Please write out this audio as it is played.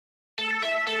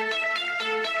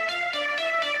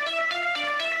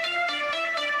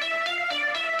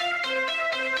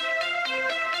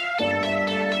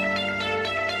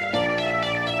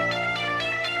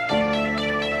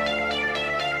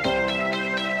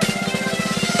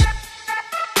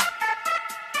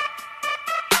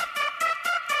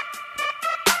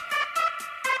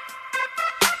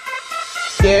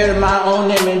my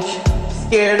own image,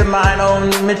 scared of my own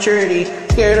maturity,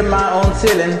 scared of my own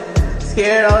ceiling,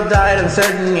 scared I'll die of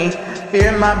uncertainty.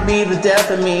 Fear might be the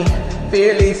death of me,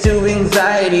 fear leads to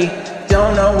anxiety.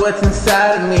 Don't know what's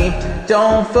inside of me.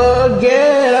 Don't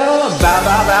forget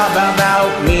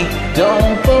about me.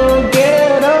 Don't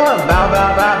forget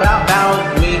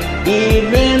about me.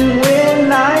 Even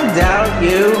when I doubt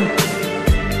you,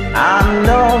 I'm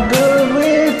no good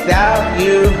without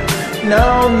you.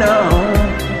 No, no.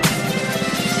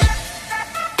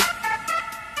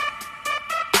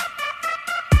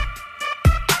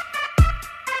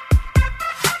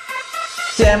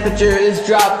 Temperature is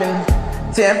dropping.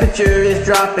 Temperature is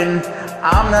dropping.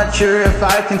 I'm not sure if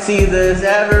I can see this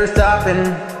ever stopping.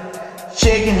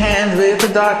 Shaking hands with the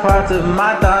dark parts of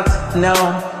my thoughts. No,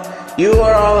 you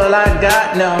are all that I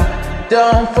got. No,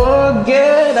 don't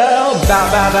forget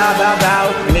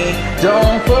about me.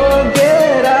 Don't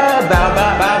forget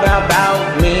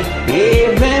about me.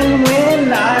 Even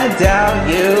when I doubt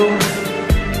you,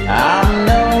 I'm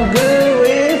no good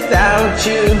without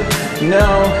you.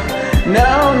 No,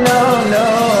 no, no, no.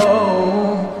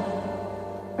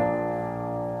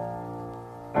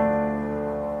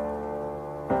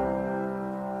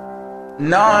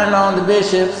 Gnawing on the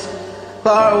bishops,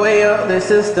 far away up their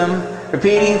system,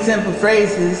 repeating simple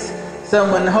phrases.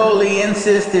 Someone wholly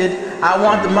insisted, I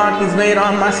want the markings made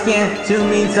on my skin to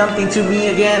mean something to me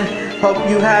again. Hope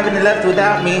you haven't left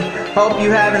without me. Hope you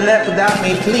haven't left without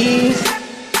me, please.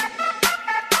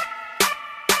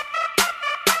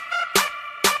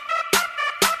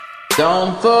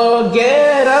 Don't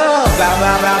forget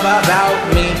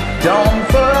about me. Don't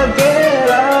forget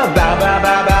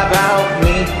about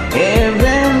me.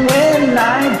 Even when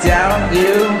I doubt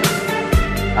you,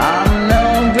 I'm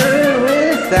no good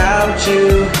without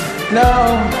you. No,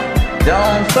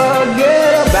 don't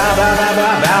forget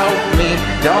about me.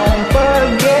 Don't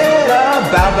forget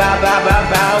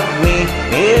about me.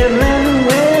 Even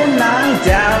when I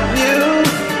doubt you,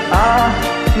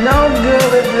 no good.